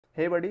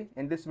Hey buddy,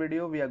 in this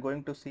video we are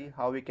going to see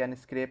how we can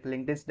scrape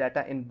LinkedIn's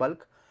data in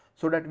bulk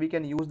so that we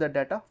can use the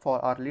data for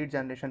our lead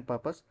generation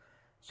purpose.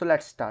 So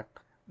let's start.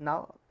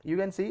 Now you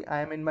can see I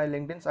am in my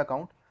LinkedIn's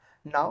account.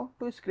 Now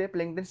to scrape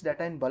LinkedIn's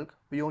data in bulk,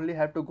 we only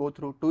have to go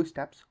through two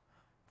steps.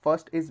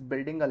 First is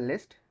building a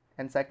list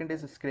and second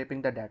is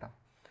scraping the data.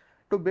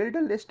 To build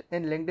a list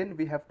in LinkedIn,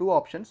 we have two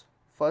options.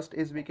 First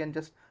is we can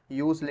just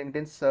use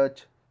LinkedIn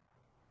search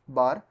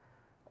bar,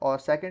 or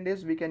second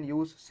is we can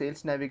use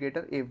Sales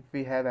Navigator if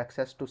we have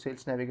access to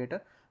Sales Navigator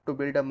to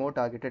build a more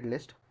targeted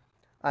list.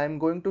 I am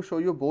going to show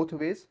you both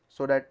ways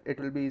so that it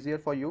will be easier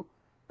for you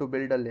to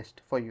build a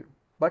list for you.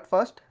 But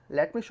first,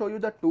 let me show you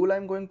the tool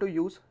I'm going to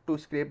use to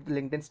scrape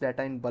LinkedIn's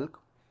data in bulk.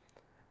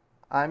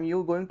 I'm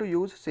going to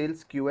use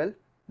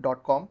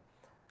SalesQL.com.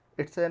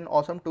 It's an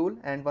awesome tool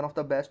and one of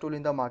the best tool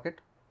in the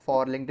market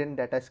for LinkedIn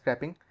data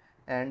scraping,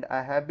 and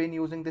I have been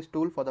using this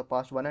tool for the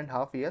past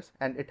 1.5 years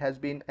and it has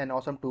been an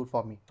awesome tool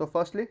for me. So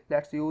firstly,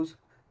 let's use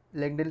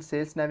LinkedIn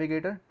Sales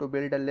Navigator to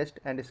build a list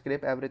and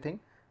scrape everything.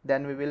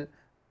 Then we will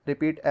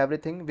repeat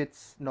everything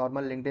with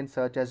normal LinkedIn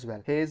search as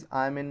well. Here's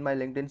I'm in my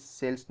LinkedIn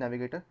Sales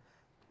Navigator.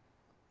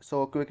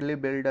 So quickly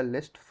build a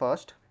list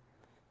first.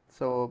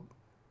 So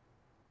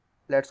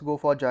let's go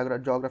for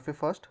geography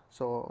first.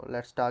 So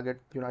let's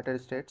target United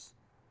States.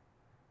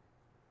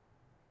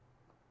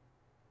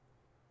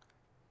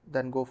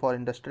 Then go for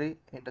industry.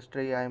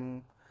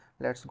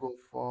 Let's go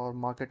for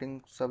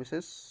marketing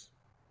services.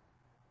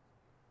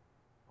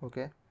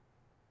 Okay,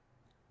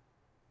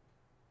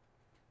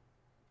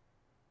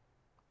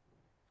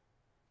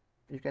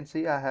 you can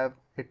see I have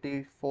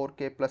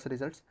 84k plus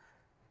results.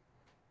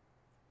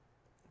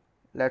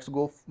 Let's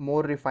go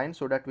more refined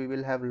so that we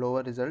will have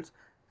lower results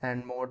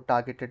and more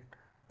targeted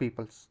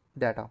people's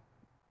data.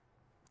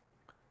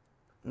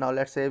 Now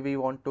let's say we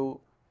want to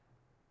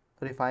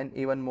refine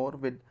even more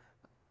with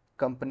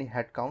company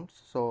headcounts,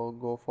 so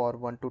go for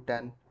 1 to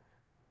 10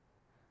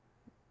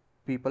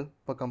 people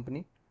per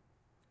company.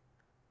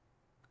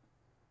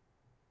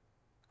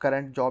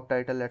 Current job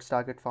title, let's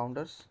target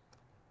founders.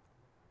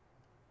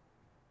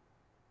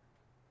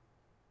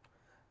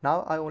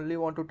 Now I only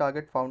want to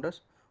target founders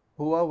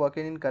who are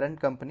working in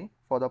current company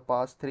for the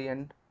past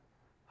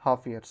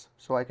 3.5 years.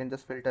 So I can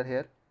just filter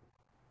here.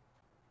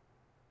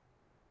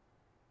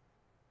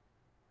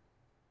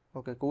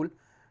 Okay, cool.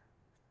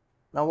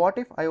 Now what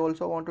if I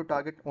also want to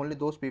target only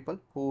those people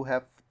who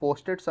have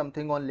posted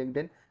something on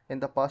LinkedIn in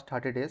the past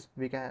 30 days?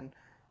 We can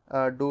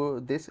do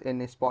this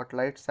in a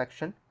spotlight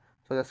section.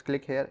 So just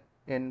click here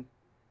in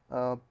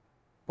uh,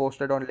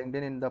 posted on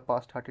LinkedIn in the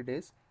past 30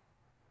 days.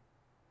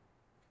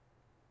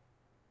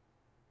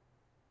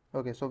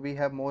 Okay, so we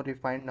have more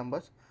refined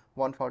numbers,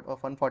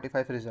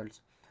 145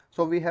 results.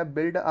 So we have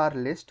built our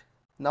list.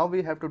 Now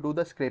we have to do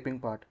the scraping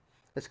part.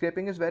 The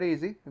scraping is very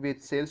easy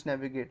with Sales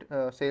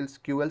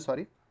QL,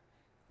 sorry.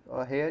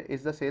 Here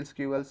is the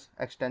SalesQL's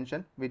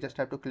extension. We just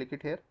have to click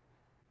it here.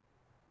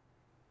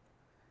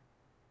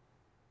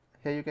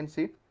 Here you can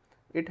see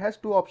it has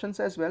two options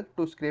as well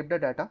to scrape the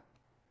data.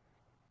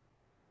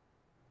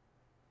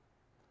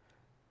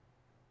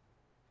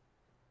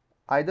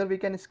 Either we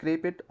can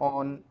scrape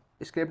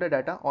the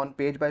data on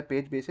page by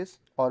page basis,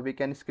 or we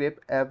can scrape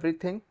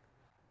everything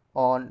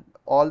on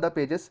all the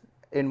pages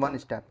in one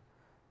step.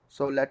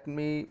 So let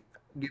me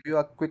give you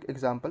a quick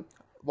example.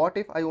 What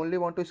if I only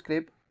want to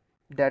scrape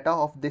data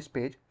of this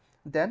page?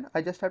 Then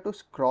I just have to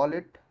scroll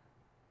it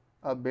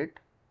a bit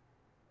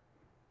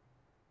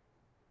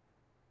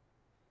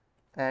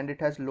and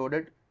it has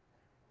loaded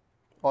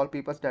all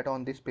people's data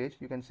on this page.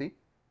 You can see.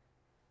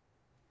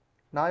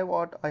 Now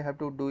what I have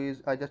to do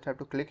is I just have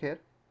to click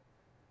here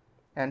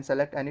and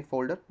select any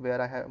folder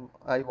where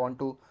I want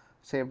to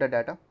save the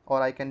data,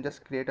 or I can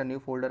just create a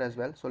new folder as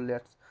well. So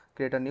let's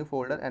create a new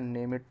folder and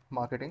name it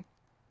marketing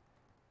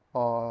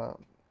or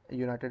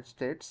United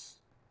States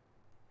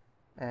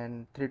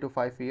and 3 to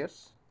 5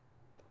 years.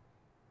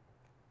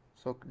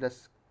 So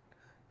just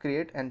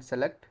create and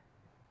select.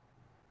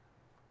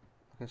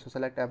 Okay, so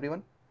select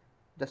everyone,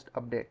 just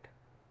update.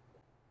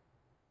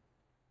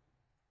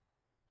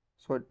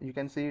 So you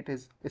can see it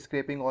is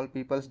scraping all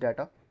people's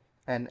data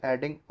and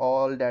adding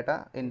all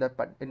data in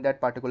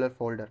that particular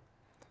folder.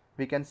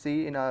 We can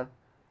see in our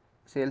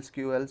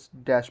SalesQL's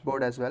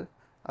dashboard as well.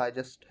 I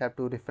just have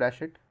to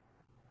refresh it.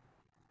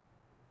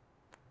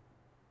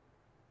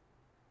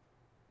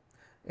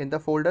 In the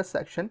folders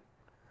section,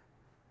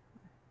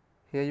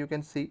 here you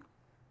can see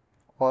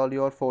all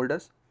your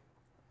folders.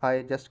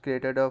 I just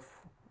created a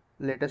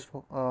latest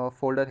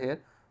folder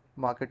here,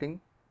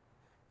 marketing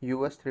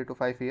US 3 to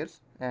 5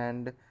 years,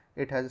 and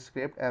it has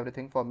scraped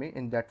everything for me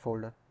in that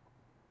folder.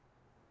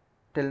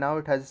 Till now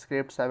it has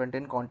scraped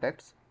 17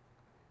 contacts.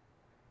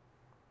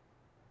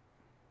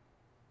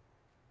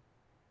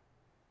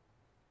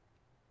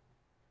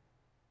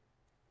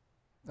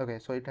 Okay,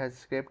 so it has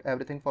scraped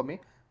everything for me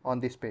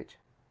on this page.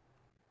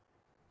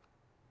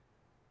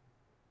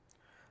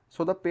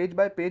 So the page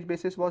by page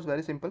basis was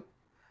very simple.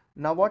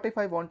 Now what if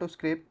I want to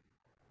scrape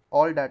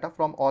all data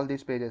from all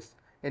these pages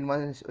in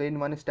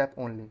one step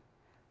only?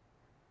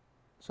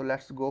 So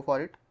let's go for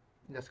it.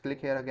 Just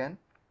click here again.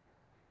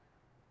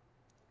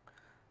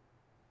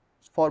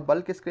 For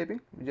bulk scraping,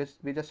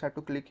 we just have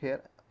to click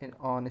here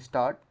on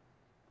start,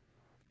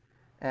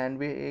 and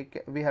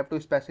we have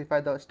to specify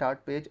the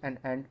start page and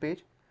end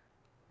page.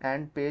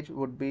 End page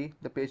would be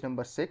the page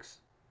number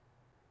 6.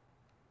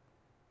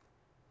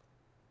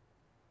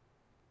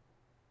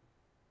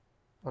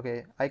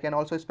 Okay, I can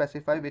also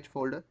specify which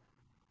folder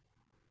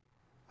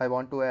I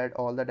want to add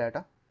all the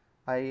data.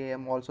 I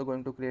am also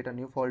going to create a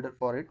new folder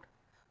for it.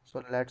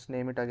 So let's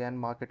name it again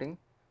marketing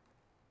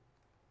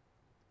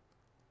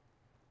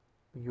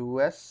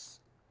US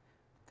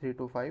 3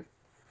 to 5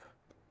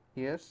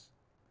 years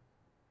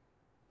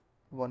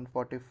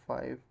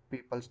 145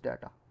 people's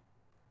data.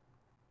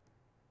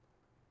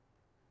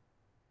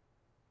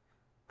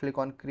 Click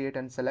on create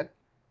and select,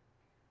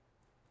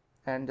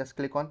 and just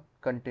click on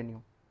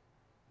continue.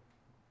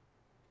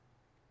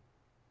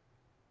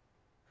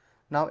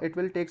 Now it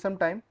will take some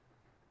time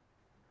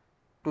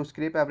to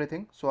scrape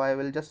everything, so I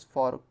will just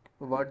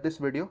forward this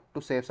video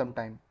to save some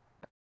time.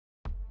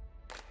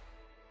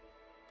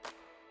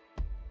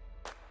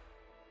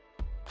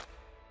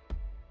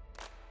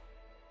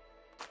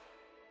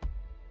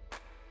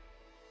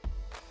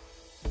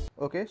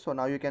 Okay, so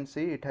now you can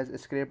see it has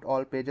scraped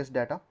all pages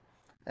data,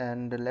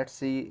 and let's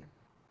see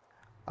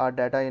our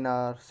data in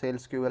our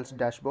SalesQL's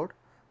dashboard.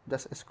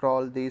 Just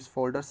scroll these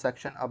folders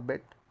section a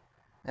bit,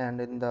 and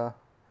in the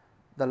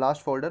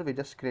last folder we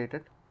just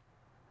created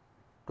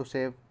to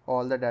save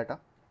all the data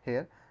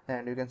here,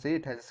 and you can see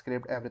it has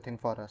scraped everything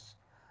for us.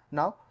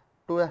 Now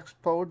to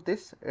export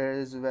this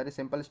is very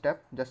simple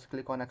step. Just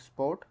click on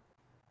export,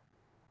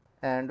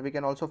 and we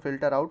can also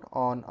filter out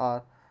on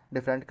our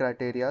different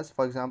criterias.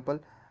 For example,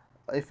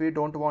 if we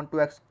don't want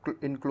to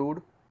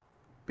include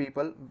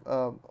people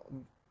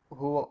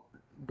who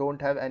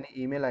don't have any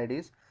email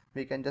IDs,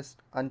 we can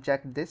just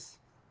uncheck this.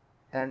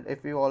 And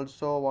if we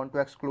also want to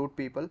exclude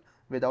people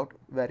without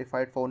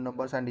verified phone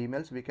numbers and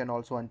emails, we can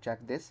also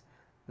uncheck this.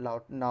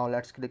 Now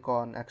let's click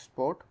on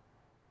export.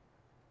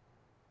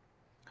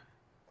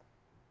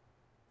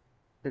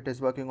 It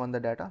is working on the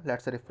data.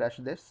 Let's refresh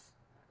this.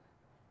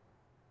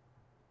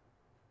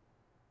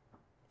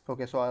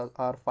 Okay, so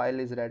our file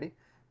is ready.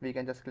 We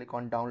can just click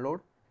on download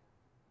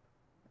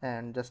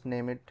and just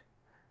name it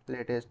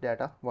latest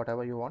data,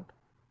 whatever you want.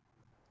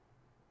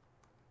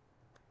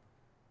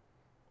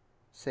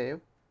 Save.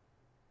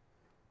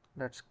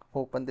 Let's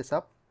open this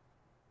up.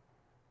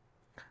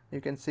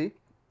 You can see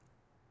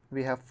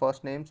we have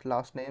first names,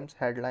 last names,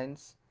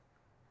 headlines,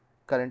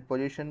 current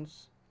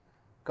positions,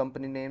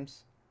 company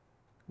names,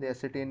 their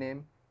city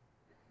name,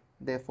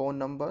 their phone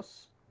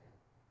numbers,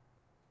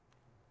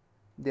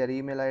 their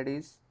email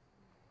IDs.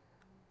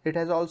 It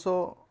has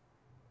also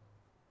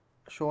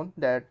shown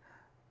that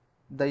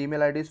the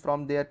email IDs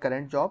from their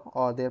current job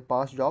or their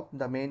past job.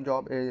 The main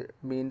job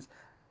means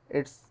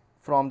it's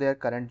from their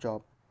current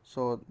job.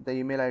 So the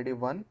email ID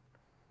 1,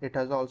 it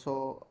has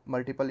also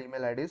multiple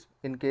email IDs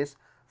in case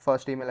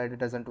first email ID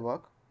doesn't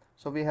work.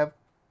 So we have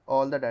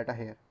all the data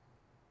here.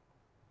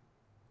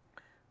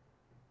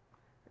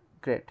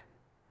 Great.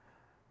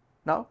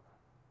 Now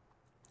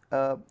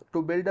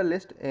to build a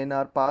list, in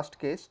our past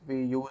case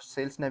we use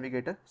Sales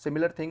Navigator.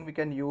 Similar thing we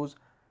can use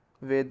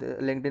with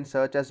LinkedIn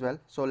search as well.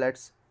 So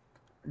let's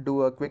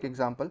do a quick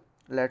example.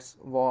 Let's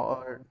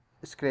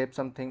scrape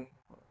something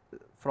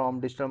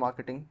from digital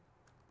marketing.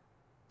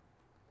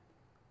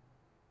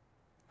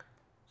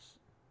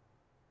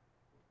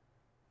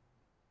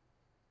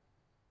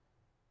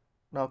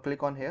 Now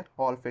click on here,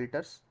 all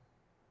filters.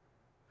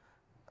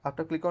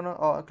 After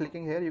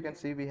clicking here, you can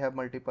see we have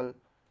multiple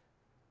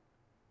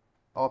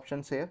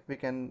options here. We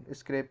can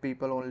scrape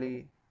people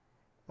only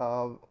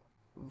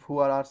who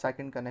are our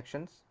second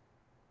connections,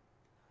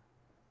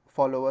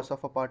 followers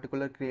of a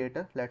particular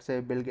creator, let's say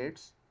Bill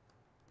Gates.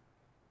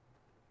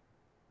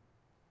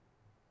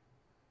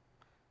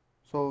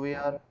 So we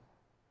are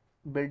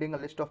building a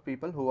list of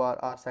people who are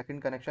our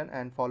second connection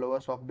and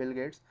followers of Bill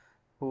Gates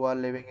who are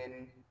living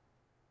in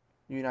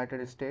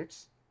United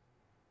States.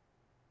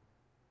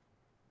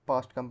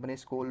 Past company,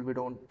 school, we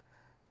don't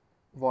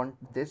want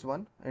this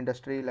one.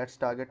 Industry, let's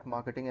target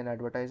marketing and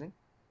advertising.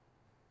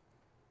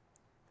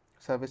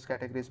 Service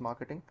categories,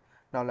 marketing.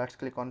 Now let's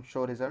click on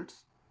show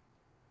results.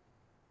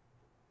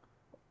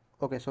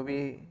 Okay, so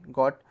we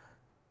got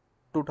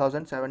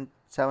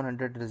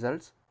 2700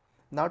 results.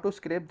 Now to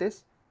scrape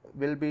this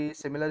will be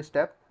similar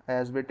step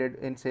as we did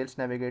in Sales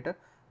Navigator.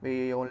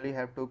 We only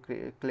have to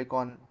click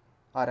on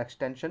our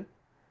extension.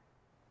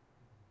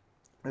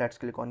 Let's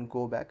click on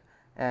go back,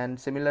 and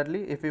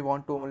similarly if we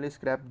want to only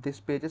scrap this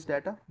page's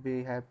data,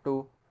 we have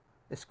to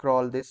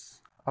scroll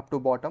this up to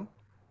bottom.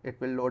 It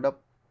will load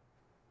up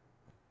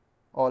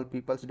all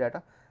people's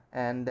data,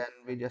 and then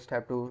we just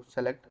have to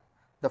select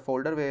the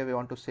folder where we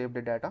want to save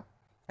the data,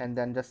 and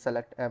then just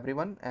select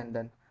everyone and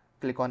then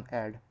click on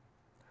add.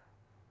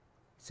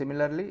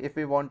 Similarly, if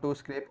we want to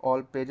scrape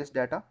all pages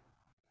data,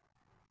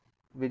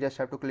 we just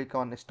have to click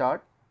on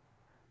start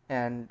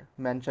and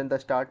mention the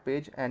start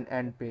page and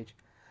end page.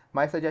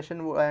 My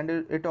suggestion, and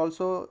it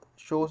also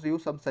shows you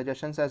some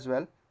suggestions as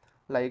well,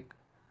 like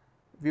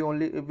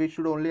we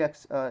should only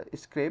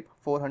scrape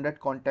 400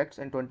 contacts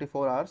in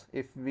 24 hours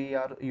if we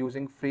are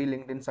using free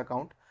LinkedIn's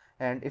account,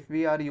 and if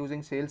we are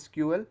using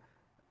SalesQL,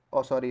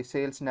 or sorry,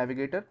 Sales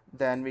Navigator,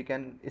 then we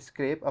can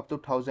scrape up to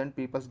 1000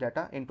 people's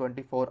data in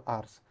 24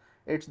 hours.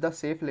 It's the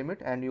safe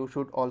limit, and you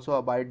should also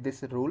abide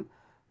this rule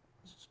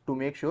to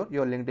make sure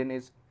your LinkedIn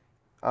is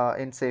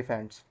in safe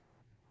hands.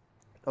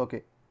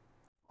 Okay.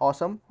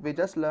 Awesome. We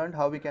just learned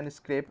how we can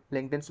scrape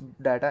LinkedIn's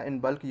data in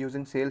bulk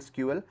using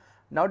SalesQL.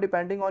 Now,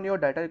 depending on your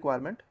data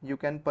requirement, you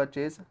can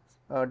purchase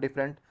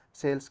different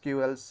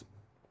SalesQL's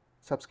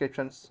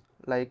subscriptions.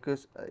 Like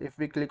if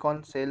we click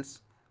on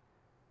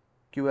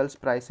SalesQL's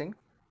pricing,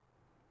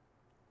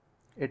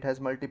 it has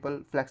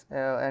multiple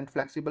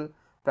flexible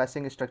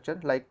pricing structure.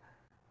 Like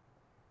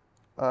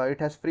it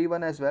has free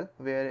one as well,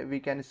 where we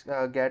can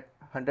get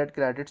 100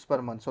 credits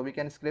per month, so we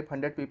can scrape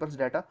 100 people's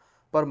data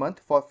per month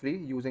for free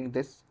using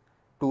this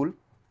tool.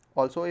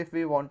 Also, if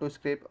we want to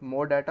scrape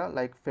more data,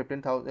 like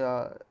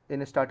 15,000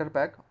 in a starter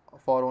pack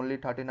for only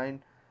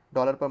 $39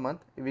 per month,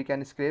 we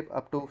can scrape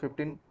up to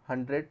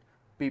 1500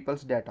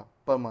 people's data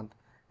per month.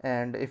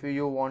 And if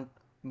you want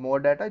more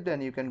data,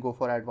 then you can go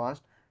for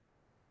advanced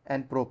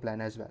and pro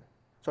plan as well.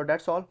 So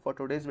that's all for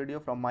today's video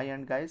from my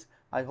end, guys.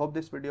 I hope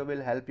this video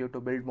will help you to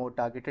build more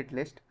targeted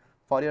list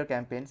for your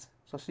campaigns.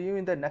 So see you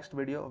in the next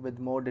video with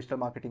more digital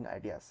marketing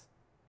ideas.